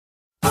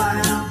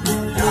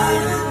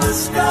the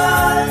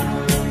sky,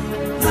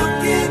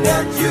 looking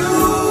at you.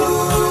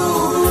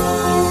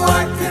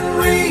 I can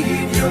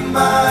read your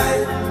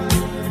mind.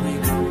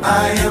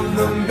 I am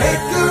the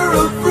maker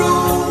of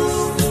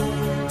rules,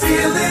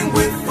 dealing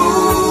with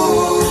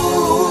fools.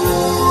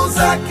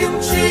 I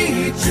can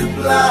cheat you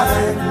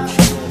blind.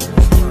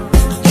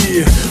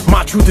 Yeah,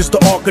 my truth is the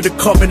Ark of the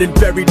Covenant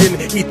buried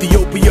in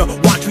Ethiopia.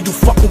 Watch who you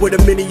fucking with,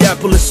 a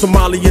Minneapolis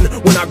Somalian.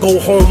 When I go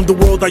home, the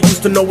world I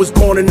used to know is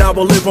gone, and now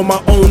I live on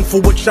my own.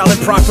 For what shall it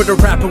profit a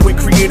rapper with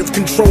creative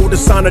control to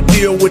sign a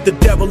deal with the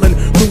devil and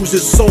lose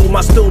his soul?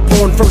 My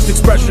stillborn first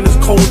expression is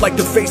cold, like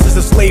the faces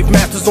of slave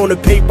masters on the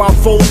paper I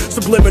fold.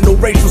 Subliminal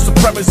racial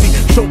supremacy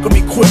choking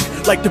me quick,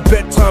 like the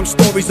bedtime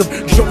stories of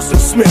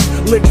Joseph Smith.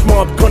 Lynch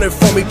mob gunning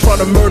for me,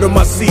 trying to murder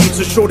my seeds.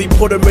 So shorty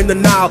put him in the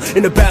Nile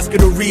in a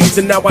basket of reeds,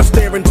 and now I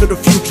stare into the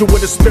future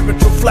with a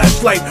spiritual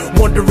flashlight,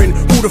 wondering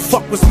who the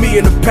fuck was me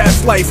in a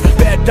past life.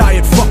 Bad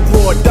diet, fuck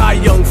raw, die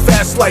young,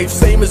 fast life,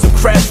 same as a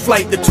crash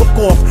flight that took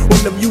off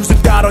when the music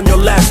died on your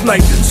last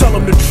night. Tell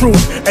them the truth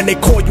and they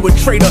call you a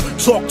traitor.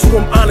 Talk to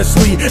them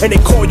honestly and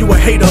they call you a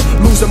hater.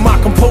 Losing my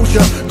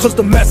composure cause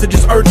the message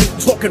is urgent.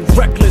 Talking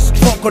reckless,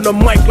 drunk on the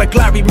mic like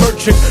Larry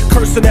Merchant,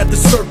 cursing at the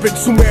serpent,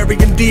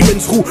 Sumerian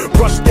demons who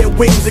brush their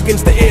wings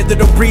against the air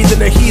that I'm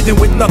breathing. A heathen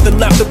with nothing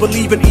left to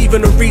believe in,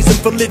 even a reason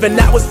for living.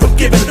 That was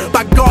forgiven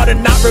by God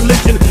and not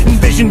religion.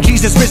 Envision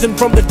Jesus risen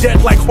from the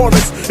dead like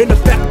Horus in the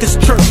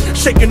Baptist church,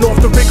 shaking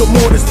off the rigor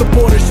mortis. The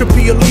border should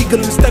be illegal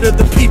instead of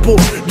the people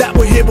that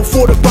were here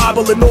before the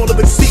Bible and all of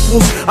its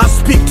sequels. I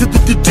speak to the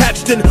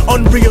detached and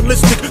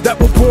unrealistic that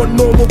were born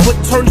normal but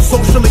turned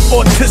socially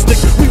autistic.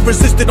 We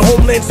resisted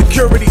Homeland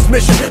Security's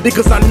mission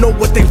because I know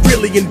what they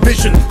really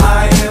envision.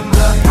 I am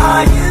the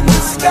eye in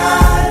the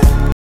sky.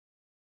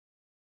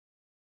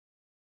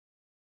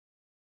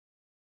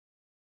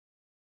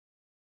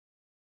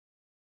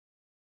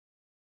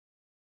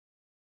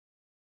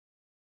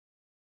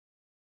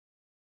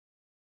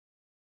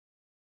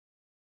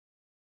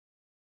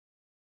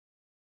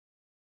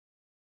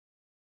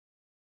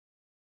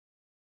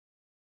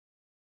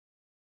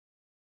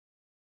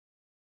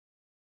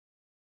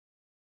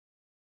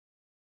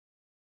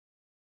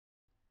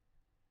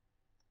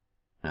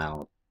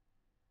 Now,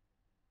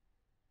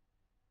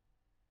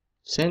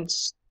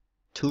 since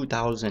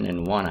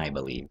 2001, I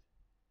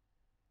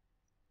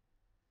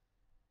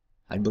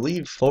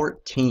believe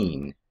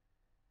 14,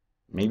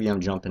 maybe I'm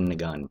jumping the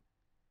gun.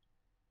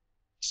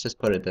 Let's just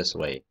put it this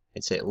way,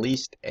 it's at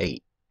least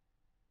 8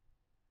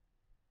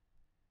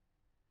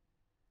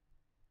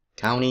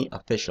 county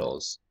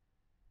officials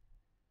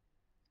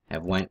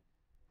have went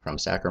from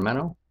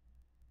Sacramento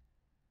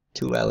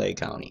to LA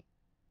County.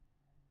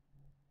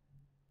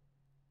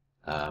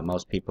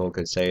 Most people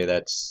could say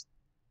that's,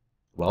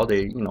 well,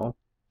 they,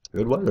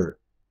 good weather.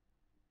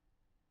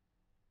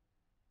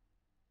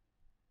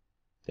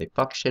 They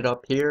fuck shit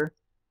up here,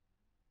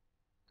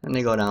 and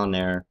they go down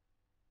there,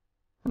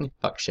 and they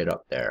fuck shit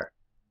up there.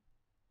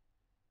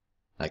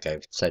 Like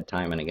I've said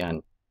time and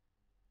again,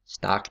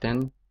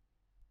 Stockton,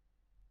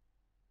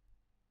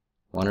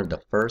 one of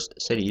the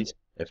first cities,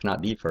 if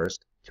not the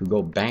first, to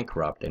go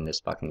bankrupt in this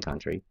fucking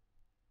country.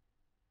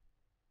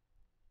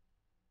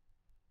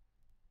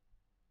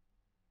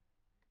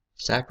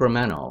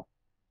 Sacramento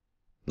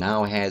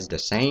now has the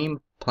same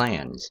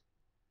plans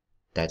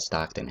that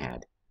Stockton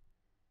had.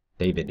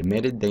 They've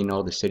admitted they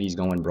know the city's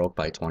going broke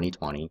by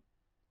 2020,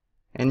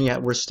 and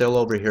yet we're still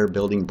over here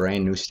building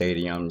brand new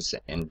stadiums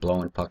and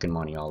blowing fucking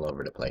money all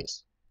over the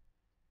place.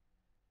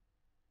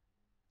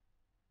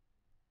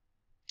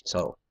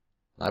 So,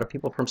 a lot of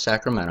people from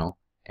Sacramento,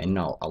 and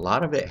no, a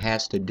lot of it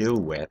has to do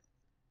with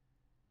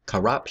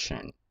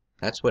corruption.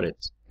 That's what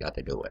it's got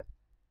to do with.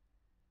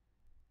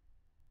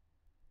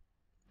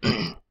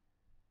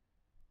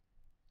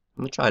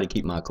 I'm gonna try to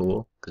keep my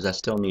cool, because I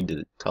still need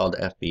to call the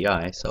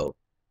FBI, so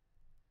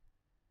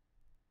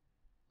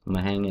I'm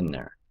gonna hang in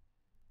there.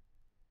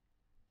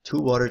 2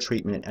 water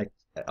treatment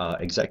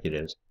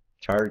executives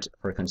charged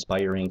for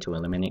conspiring to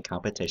eliminate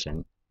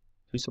competition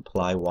to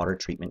supply water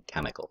treatment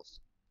chemicals.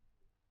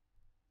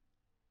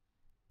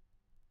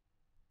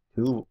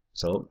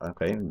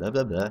 Okay, blah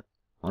blah blah.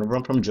 One of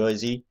them from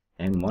Jersey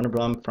and one of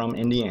them from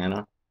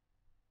Indiana.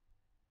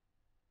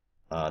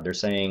 They're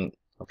saying,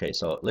 okay,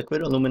 so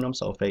liquid aluminum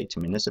sulfate to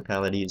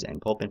municipalities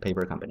and pulp and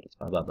paper companies,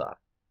 blah blah blah.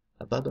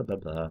 Blah blah blah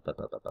blah blah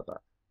blah blah blah.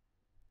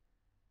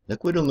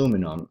 Liquid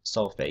aluminum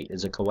sulfate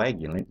is a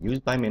coagulant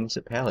used by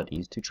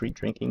municipalities to treat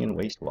drinking and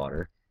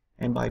wastewater,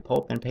 and by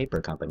pulp and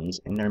paper companies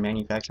in their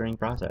manufacturing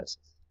processes.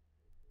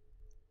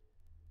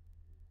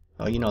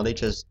 Well, they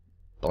just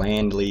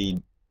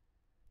blandly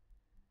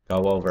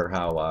go over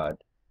how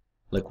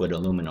liquid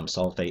aluminum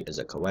sulfate is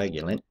a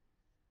coagulant.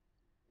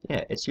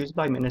 Yeah, it's used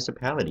by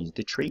municipalities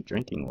to treat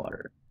drinking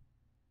water.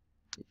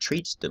 It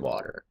treats the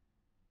water.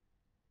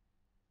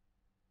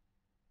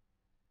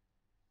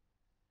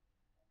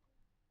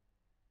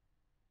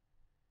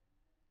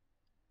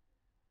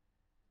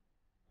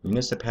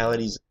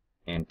 Municipalities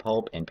and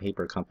pulp and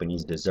paper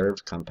companies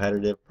deserve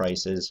competitive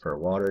prices for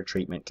water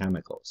treatment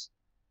chemicals.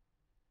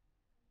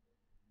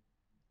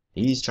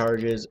 These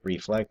charges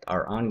reflect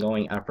our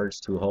ongoing efforts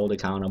to hold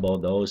accountable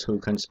those who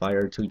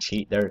conspire to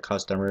cheat their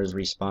customers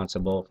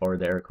responsible for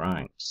their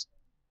crimes.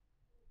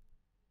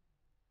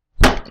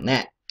 And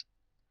that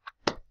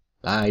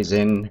lies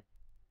in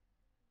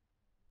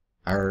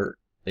our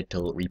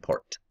little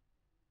report.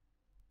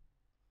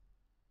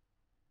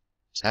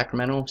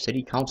 Sacramento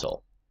City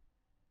Council.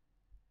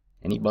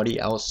 Anybody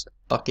else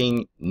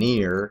fucking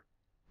near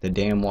the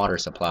damn water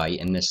supply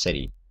in this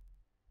city?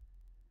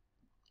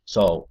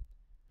 So,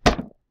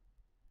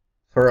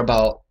 for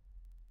about,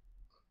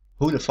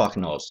 who the fuck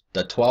knows,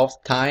 the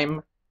 12th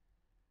time?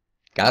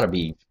 Gotta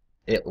be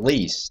at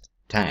least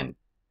 10.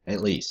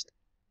 At least.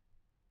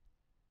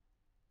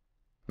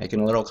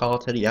 Making a little call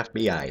to the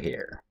FBI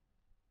here.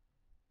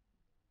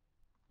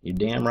 You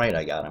damn right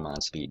I got him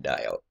on speed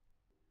dial.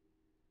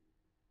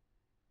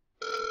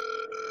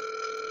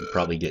 You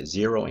probably get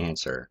zero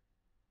answer.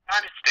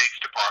 United States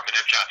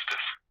Department of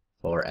Justice.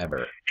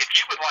 Forever. If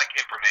you would like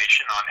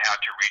information on how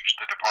to reach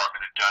the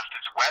Department of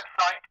Justice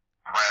website,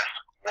 press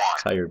 1.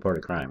 That's how you report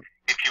a crime.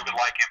 If you would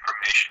like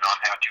information on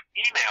how to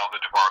email the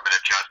Department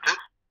of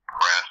Justice,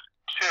 press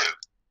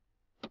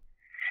 2.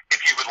 If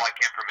you would like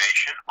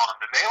information on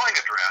the mailing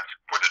address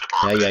for the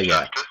Department of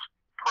Justice,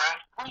 press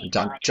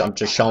 3. I'm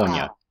just showing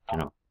you. You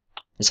know,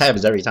 this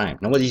happens every time.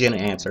 Nobody's gonna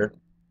answer.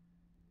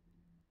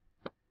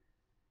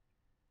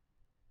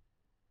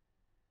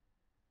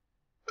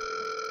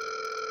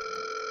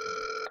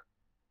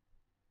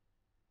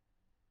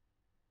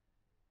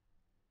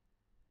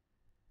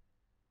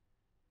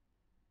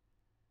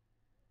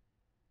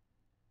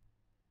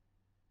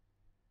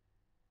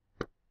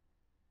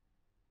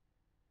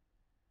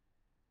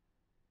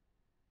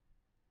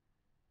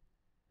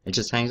 It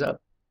just hangs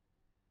up.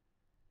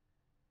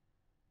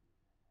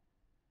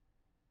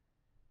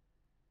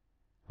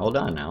 Hold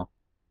on now.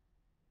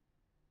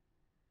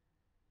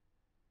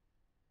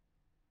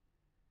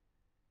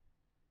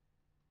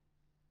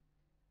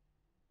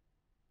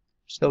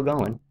 Still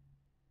going.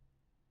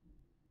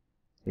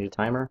 See the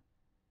timer?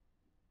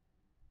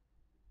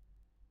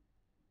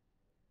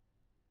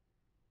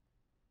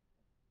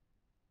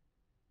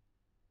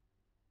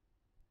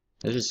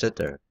 Let's just sit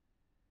there.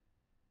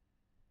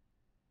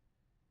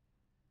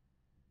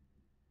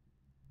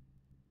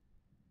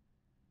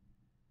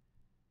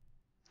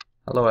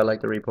 Hello, I'd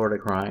like to report a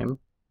crime.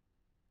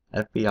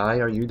 FBI,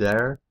 are you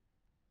there?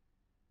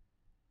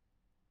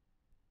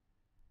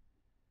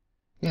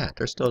 Yeah,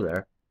 they're still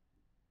there.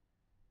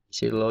 You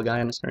see the little guy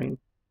on the screen?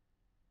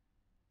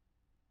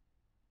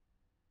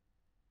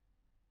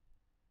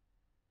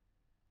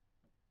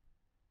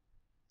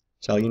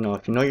 So, you know,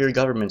 if you know your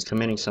government's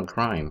committing some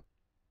crime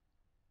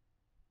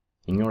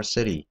in your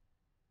city,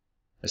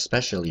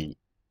 especially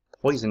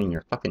poisoning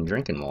your fucking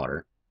drinking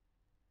water,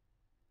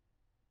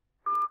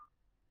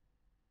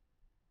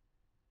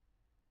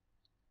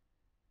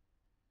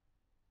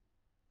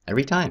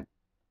 every time.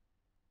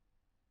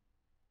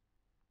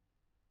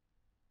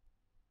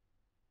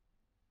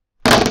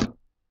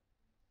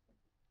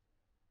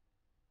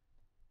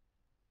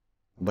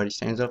 Nobody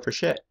stands up for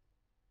shit.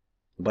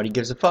 Nobody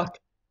gives a fuck.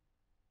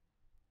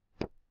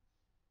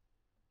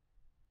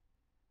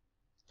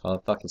 Call the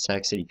fucking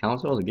Sac City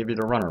Council to give you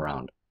the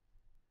runaround.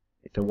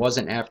 If it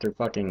wasn't after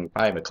fucking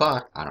 5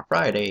 o'clock on a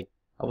Friday,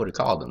 I would have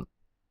called them.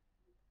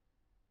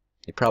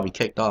 They probably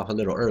kicked off a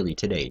little early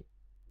today.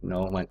 You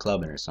know, went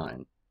clubbing or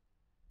something.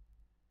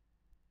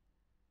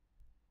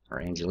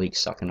 Or Angelique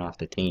sucking off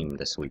the team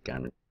this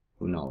weekend.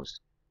 Who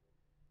knows?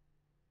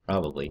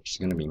 Probably. She's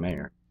gonna be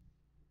mayor.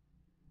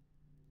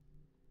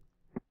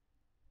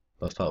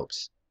 But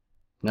folks,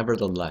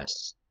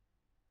 nevertheless,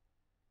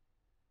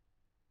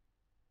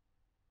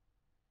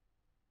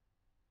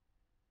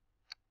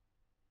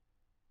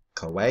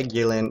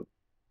 coagulant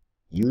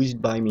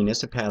used by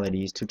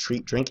municipalities to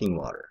treat drinking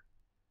water.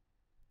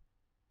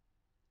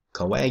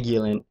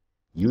 Coagulant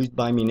used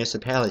by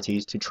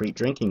municipalities to treat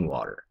drinking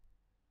water.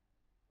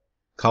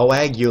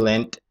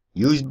 Coagulant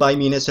used by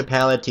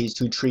municipalities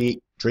to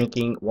treat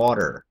drinking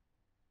water.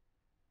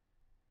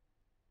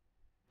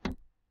 Let's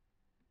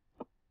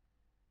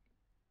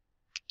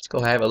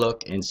go have a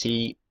look and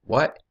see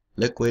what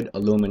liquid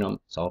aluminum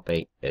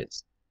sulfate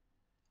is.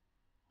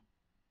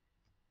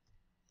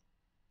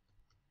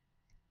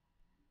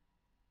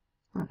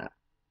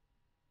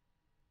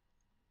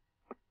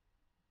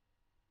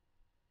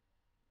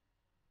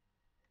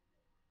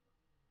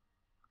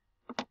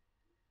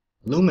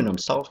 Aluminum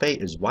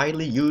sulfate is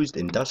widely used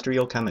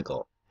industrial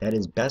chemical that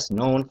is best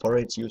known for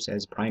its use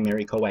as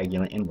primary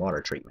coagulant in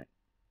water treatment.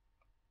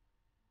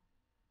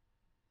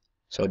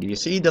 So do you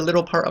see the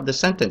little part of the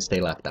sentence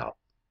they left out?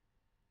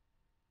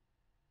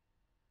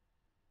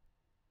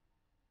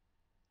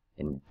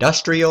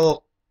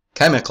 Industrial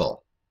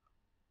chemical.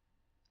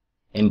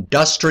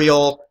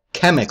 Industrial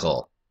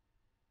chemical.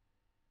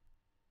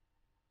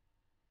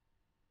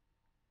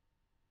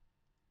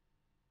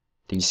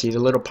 Do you see the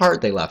little part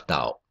they left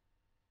out?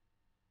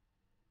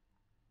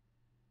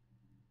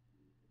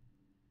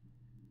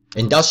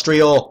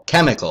 Industrial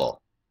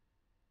chemical.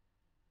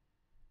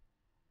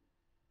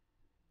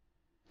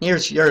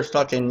 Here's your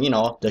fucking, you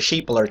know, the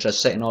sheeple are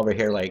just sitting over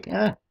here like,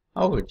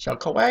 oh, it's a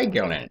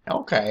coagulant.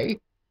 Okay.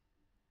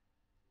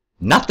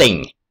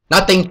 Nothing.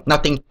 Nothing,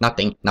 nothing,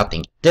 nothing,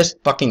 nothing. This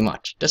fucking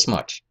much. This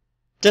much.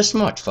 This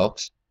much,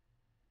 folks.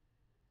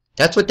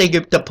 That's what they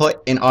give to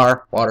put in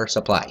our water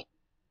supply.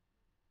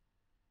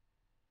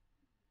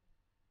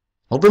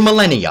 Over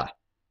millennia.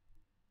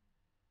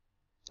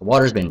 The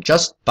water's been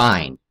just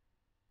fine.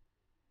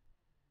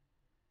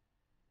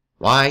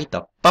 Why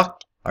the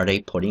fuck are they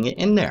putting it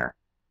in there?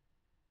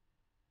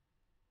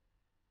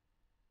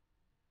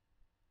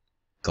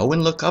 Go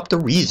and look up the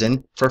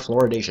reason for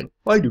fluoridation.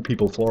 Why do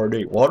people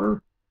fluoridate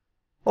water?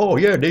 Oh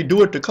yeah, they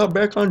do it to cut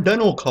back on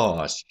dental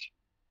costs.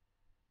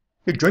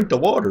 You drink the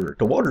water.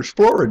 The water's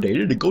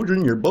fluoridated. It goes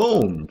in your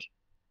bones.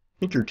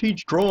 Make your teeth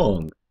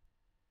strong.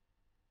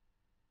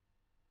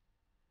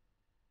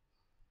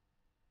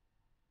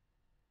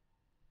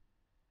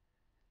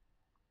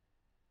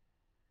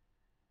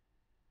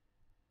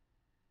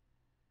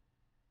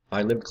 If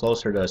I lived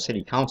closer to a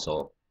city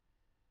council,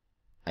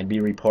 I'd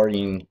be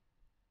reporting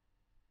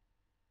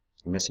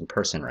a missing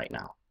person right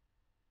now.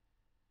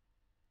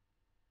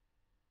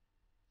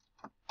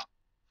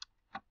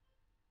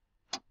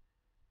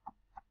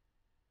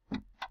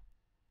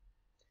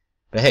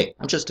 But hey,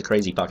 I'm just a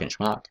crazy fucking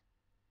schmuck.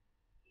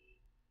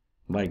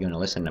 Nobody gonna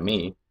listen to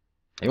me.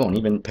 They won't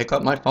even pick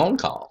up my phone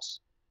calls.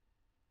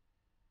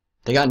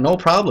 They got no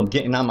problem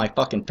getting on my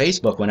fucking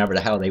Facebook whenever the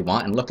hell they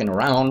want and looking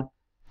around,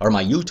 or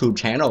my YouTube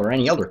channel or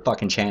any other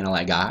fucking channel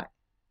I got.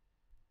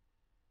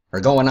 Or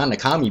going on the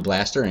Commie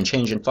Blaster and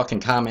changing fucking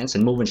comments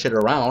and moving shit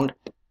around.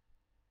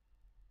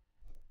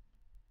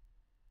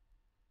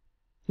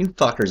 You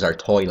fuckers are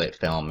toilet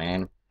film,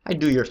 man. I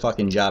do your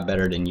fucking job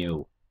better than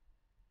you.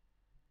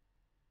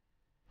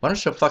 Why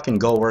don't you fucking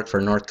go work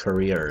for North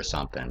Korea or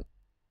something?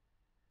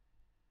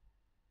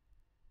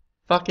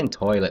 Fucking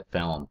toilet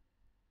film.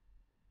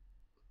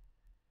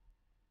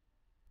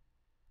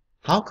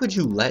 How could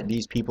you let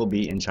these people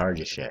be in charge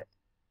of shit?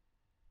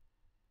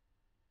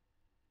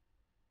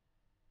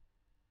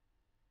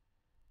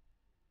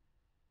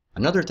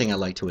 Another thing I'd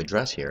like to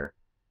address here,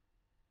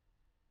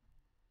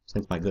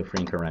 since my good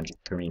friend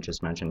Kareem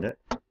just mentioned it.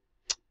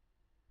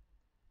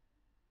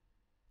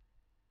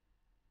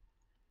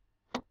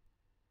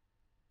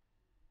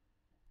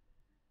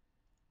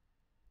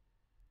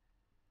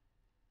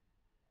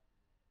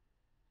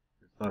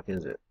 Fuck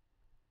is it?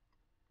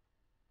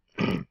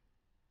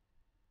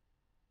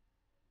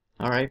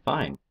 Alright,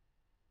 fine.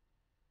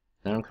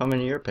 Then I'm coming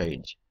to your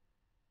page.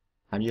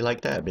 How do you like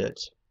that,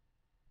 bitch?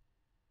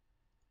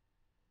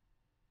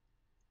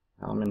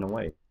 I'm in the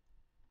way.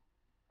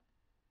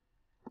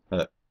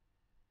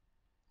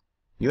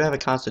 You have a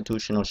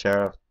constitutional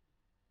sheriff.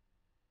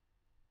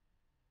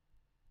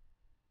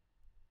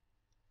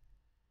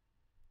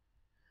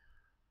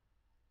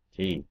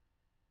 Gee.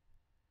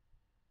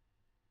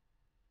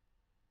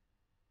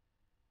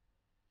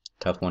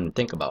 Tough one to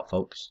think about,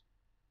 folks.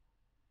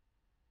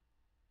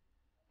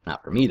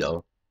 Not for me,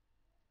 though.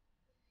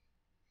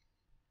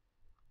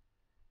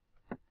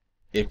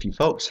 If you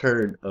folks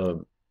heard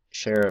of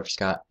Sheriff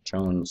Scott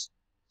Jones'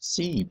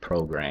 C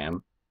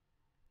program,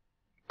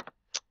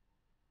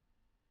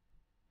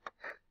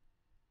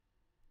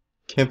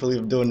 can't believe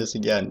I'm doing this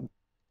again.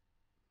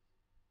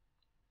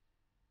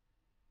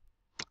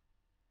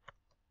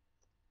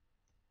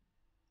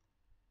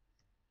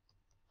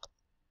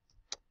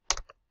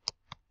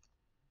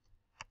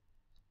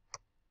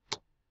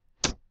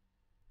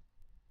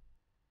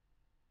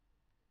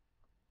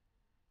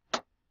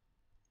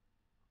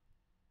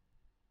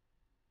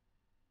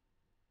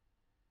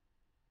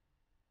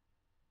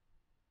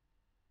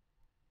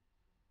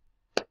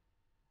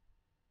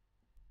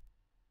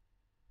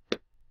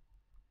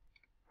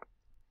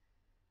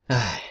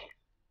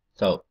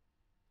 So,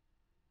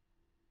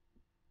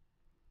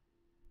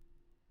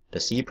 the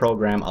C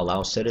program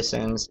allows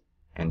citizens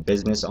and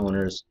business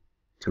owners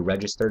to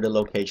register the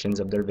locations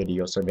of their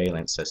video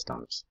surveillance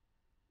systems.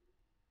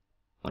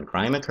 When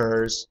crime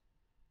occurs,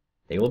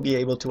 they will be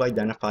able to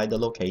identify the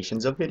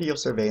locations of video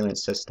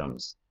surveillance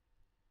systems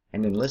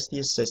and enlist the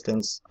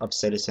assistance of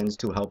citizens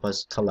to help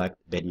us collect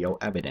video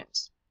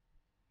evidence.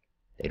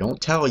 They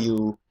don't tell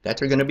you that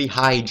they're going to be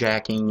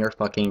hijacking your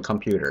fucking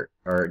computer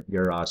or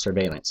your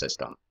surveillance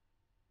system.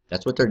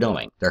 That's what they're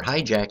doing. They're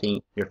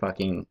hijacking your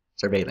fucking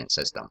surveillance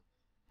system.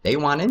 They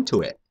want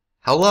into it.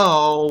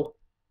 Hello?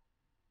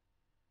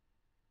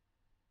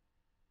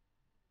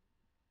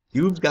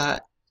 You've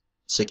got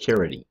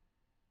security.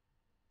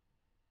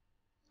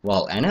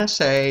 Well,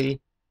 NSA,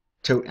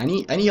 to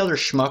any other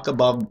schmuck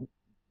above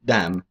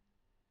them,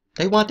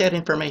 they want that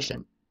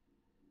information.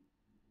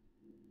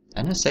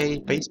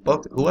 NSA,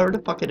 Facebook, whoever the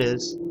fuck it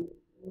is.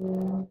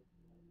 And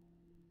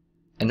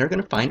they're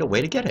going to find a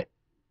way to get it.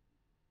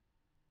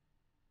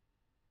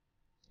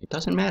 It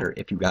doesn't matter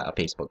if you got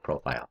a Facebook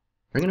profile.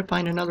 They're going to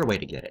find another way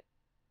to get it.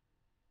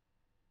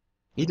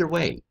 Either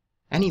way,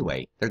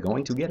 anyway, they're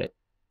going to get it.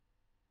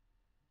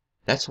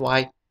 That's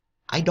why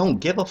I don't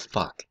give a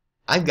fuck.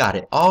 I've got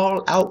it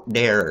all out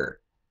there.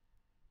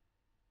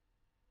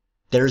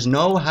 There's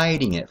no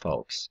hiding it,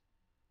 folks.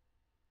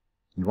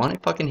 You want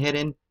it fucking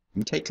hidden,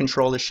 you take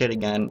control of shit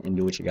again and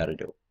do what you gotta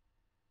do.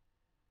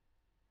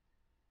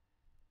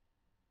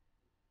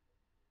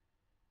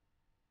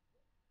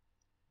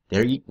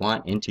 There you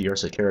want into your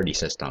security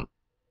system.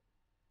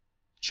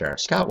 Sheriff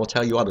Scott will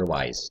tell you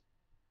otherwise.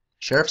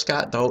 Sheriff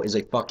Scott, though, is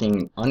a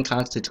fucking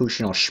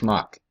unconstitutional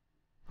schmuck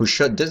who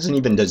doesn't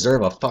even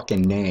deserve a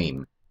fucking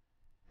name.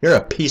 You're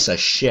a piece of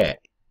shit.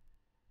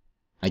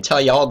 I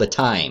tell you all the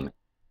time.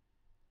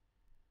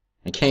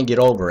 I can't get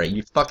over it.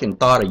 You fucking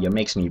thought of you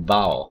makes me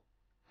bowel.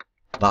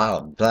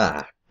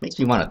 Blah. Makes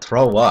me want to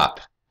throw up.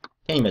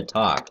 Can't even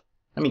talk.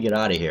 Let me get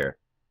out of here.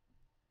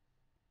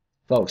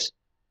 Folks.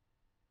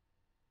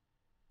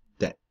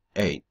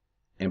 Hey,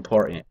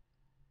 important.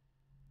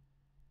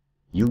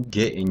 You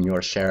get in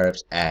your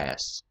sheriff's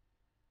ass.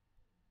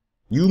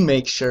 You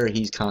make sure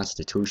he's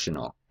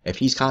constitutional. If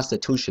he's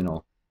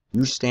constitutional,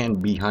 you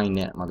stand behind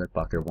that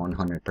motherfucker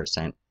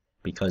 100%.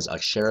 Because a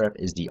sheriff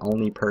is the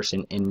only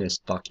person in this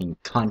fucking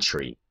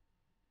country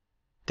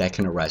that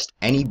can arrest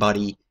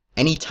anybody,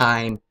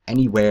 anytime,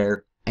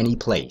 anywhere, any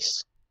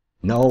place.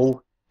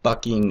 No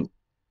fucking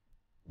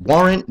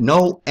warrant,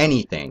 no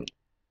anything.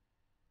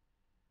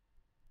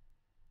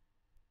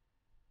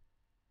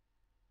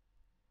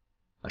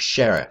 A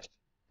sheriff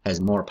has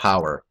more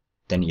power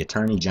than the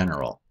Attorney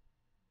General.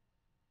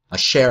 A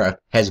sheriff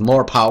has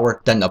more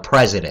power than the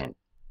President.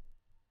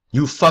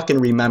 You fucking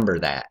remember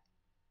that.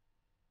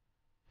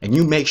 And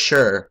you make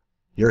sure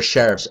your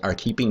sheriffs are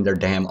keeping their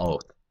damn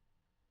oath.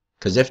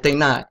 Because if they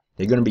not,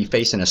 they're going to be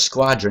facing a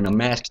squadron of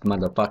masked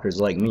motherfuckers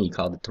like me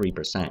called the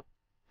 3%.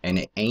 And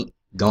it ain't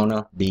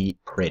gonna be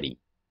pretty.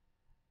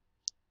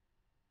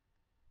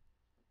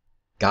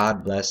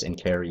 God bless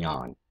and carry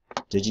on.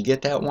 Did you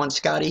get that one,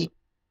 Scotty?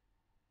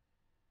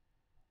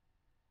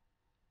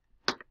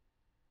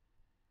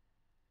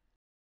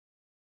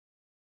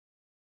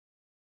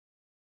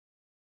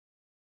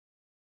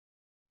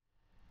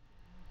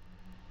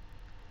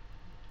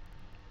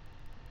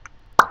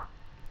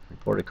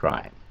 Report a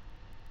crime.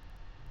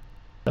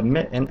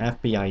 Submit an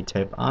FBI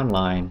tip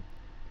online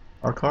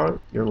or call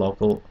your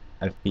local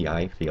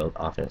FBI field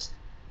office.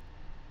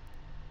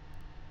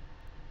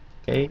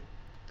 Okay,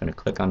 gonna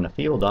click on the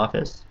field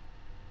office.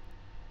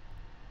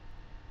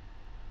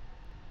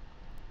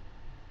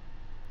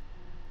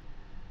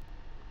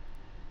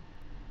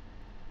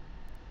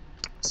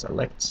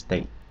 Select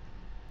state.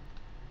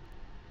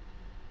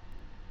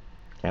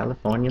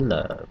 California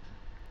love.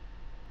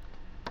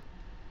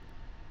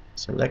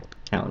 Select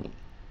county.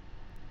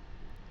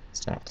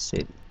 Sac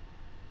City.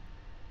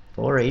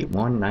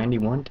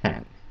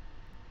 481-9110.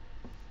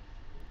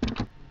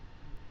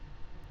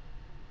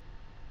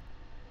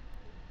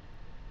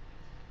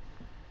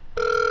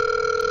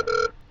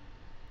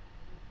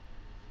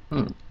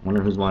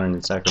 Wonder who's wanted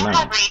in Sacramento. You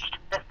have reached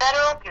the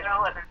Federal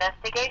Bureau of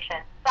Investigation,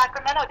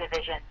 Sacramento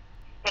Division.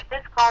 If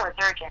this call is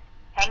urgent,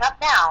 hang up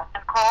now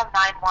and call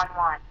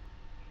 911.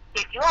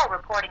 If you are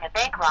reporting a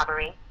bank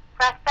robbery,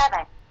 press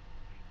 7.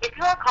 If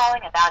you are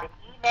calling about an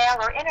email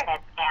or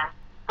internet scam,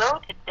 go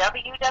to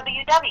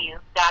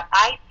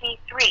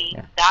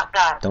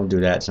www.ic3.gov. Don't do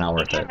that, it's not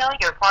worth If you it. know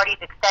your party's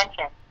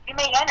extension, you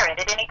may enter it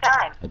at any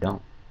time. I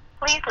don't.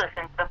 Please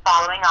listen to the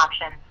following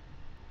options.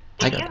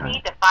 I If got you time.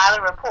 need to file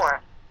a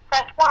report,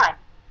 press 1.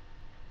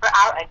 For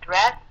our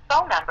address,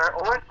 phone number,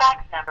 or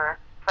fax number,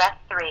 press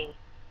 3.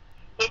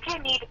 If you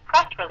need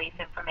press release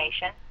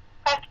information,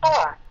 press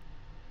 4.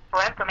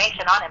 For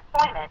information on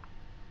employment,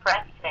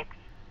 press 6.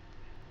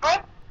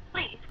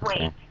 Please wait.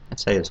 Okay.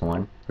 Let's say it's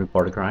 1.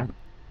 Report a crime.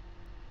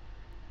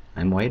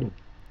 I'm waiting.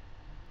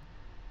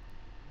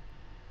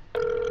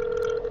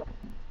 You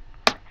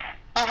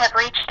have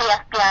reached the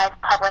FBI's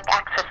public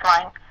access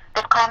line.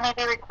 This call may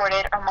be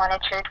recorded or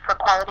monitored for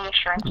quality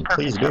assurance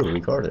Please purposes. do,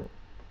 record it.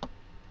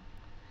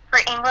 For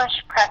English,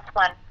 press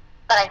 1.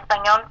 Para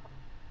español,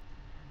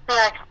 we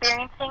are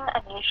experiencing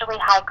unusually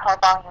high call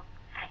volume.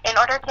 In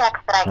order to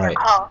expedite your Right.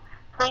 call,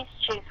 please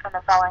choose from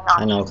the following I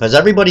options. know, because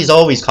everybody's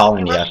always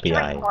calling If the you wish to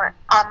FBI. report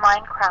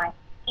online crime,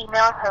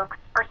 email hoax,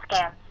 or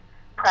scams,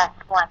 press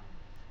 1.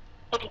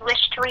 If you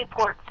wish to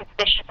report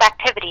suspicious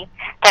activity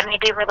that may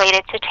be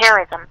related to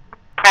terrorism,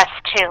 press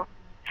 2.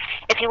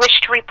 If you wish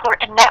to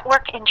report a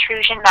network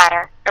intrusion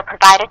matter or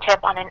provide a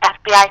tip on an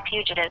FBI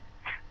fugitive,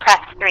 press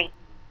 3.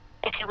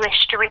 If you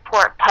wish to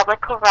report public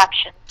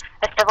corruption,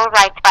 a civil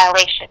rights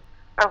violation,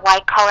 or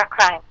white-collar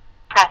crime,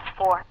 press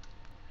 4.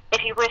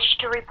 If you wish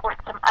to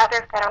report some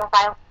other federal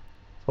violation,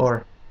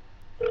 4.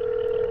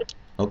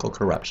 Local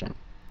corruption.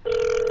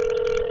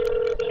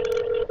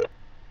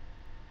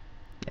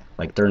 Yeah,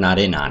 like they're not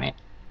in on it.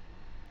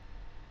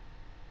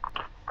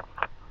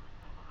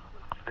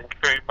 Thank you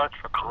very much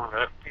for calling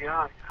the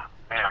FBI.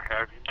 May I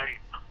have your name?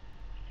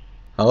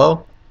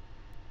 Hello?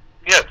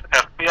 Yes,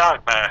 FBI,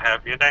 may I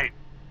have your name?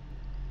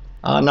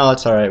 No,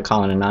 it's alright, I'm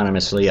calling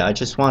anonymously. I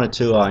just wanted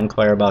to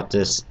inquire about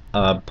this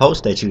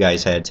post that you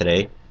guys had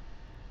today.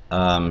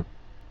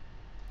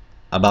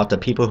 About the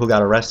people who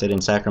got arrested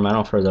in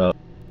Sacramento for the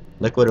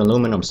liquid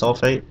aluminum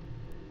sulfate.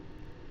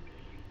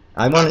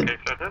 I wanted... Okay,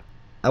 so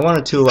I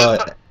wanted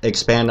to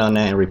expand on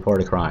that and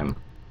report a crime.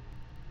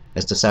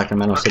 It's the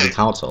Sacramento City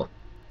Council.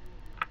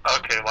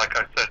 Okay, like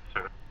I said,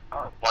 sir,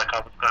 like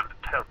I was going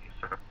to tell you,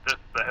 sir, this is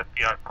the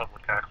FBI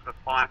public access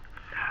line.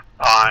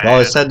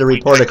 Well, it said to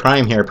report a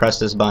crime here, press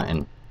this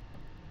button.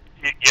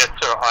 Yes,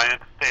 sir, I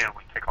understand.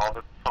 We take all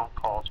the phone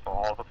calls for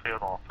all the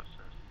field officers.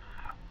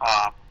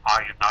 I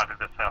am not in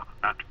the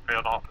Sacramento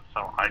field office,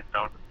 so I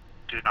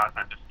do not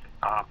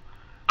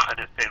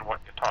understand what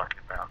you're talking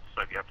about.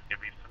 So you have to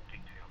give me some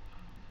details.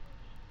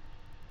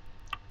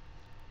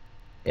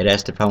 It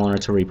asked if I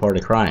wanted to report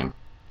a crime.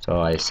 So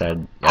I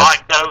said, yes. I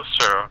know,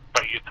 sir,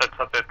 but you said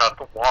something about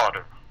the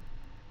water.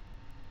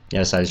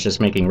 Yes, I was just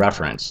making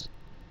reference.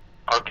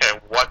 Okay,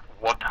 what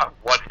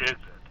is it?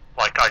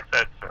 Like I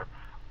said, sir,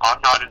 I'm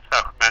not in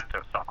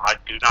Sacramento, so I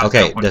do not know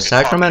Okay, what the you're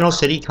Sacramento talking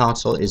City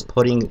Council is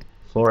putting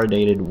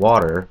fluoridated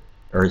water,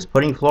 or is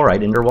putting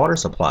fluoride in their water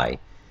supply.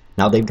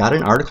 Now, they've got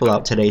an article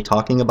out today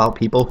talking about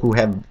people who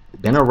have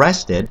been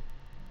arrested,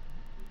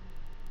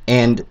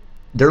 and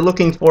they're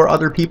looking for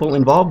other people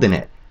involved in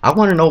it. I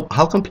want to know,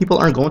 how come people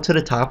aren't going to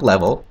the top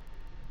level?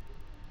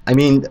 I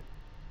mean,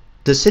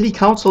 the city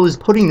council is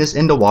putting this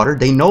into water.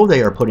 They know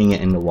they are putting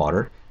it into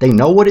water. They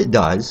know what it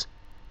does.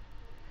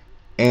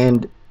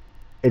 And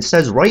it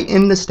says right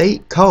in the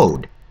state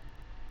code,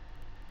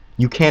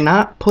 you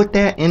cannot put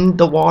that in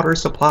the water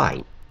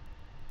supply.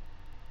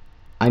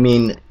 I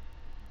mean,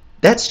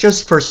 that's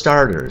just for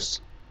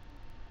starters.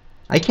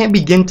 I can't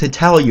begin to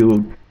tell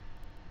you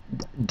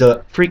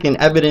the freaking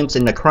evidence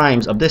and the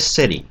crimes of this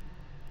city.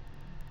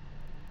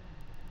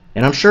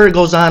 And I'm sure it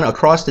goes on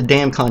across the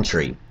damn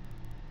country.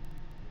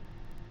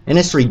 And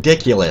it's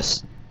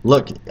ridiculous.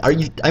 Look,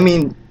 I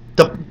mean,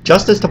 the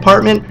Justice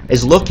Department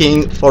is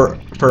looking for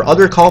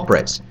other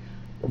culprits.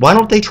 Why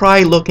don't they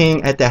try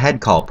looking at the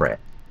head culprit?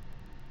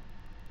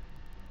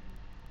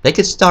 They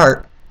could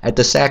start at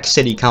the Sac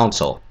City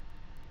Council.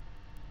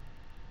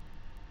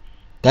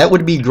 That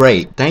would be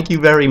great. Thank you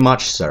very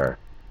much, sir.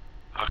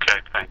 Okay,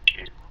 thank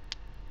you.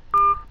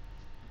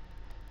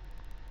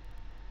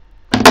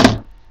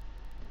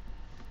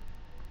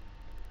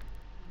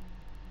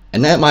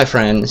 And that, my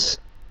friends,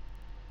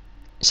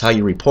 is how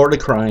you report a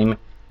crime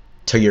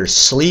to your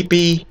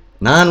sleepy,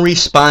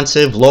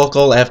 non-responsive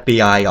local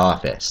FBI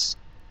office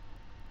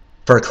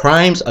for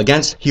crimes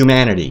against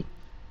humanity.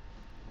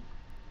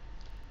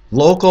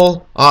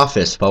 Local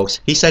office,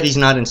 folks. He said he's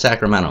not in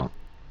Sacramento.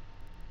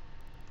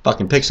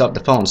 Fucking picks up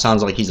the phone,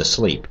 sounds like he's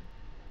asleep.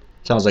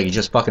 Sounds like he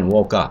just fucking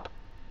woke up.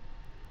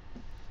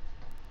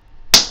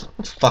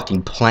 What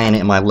fucking planet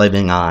am I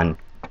living on?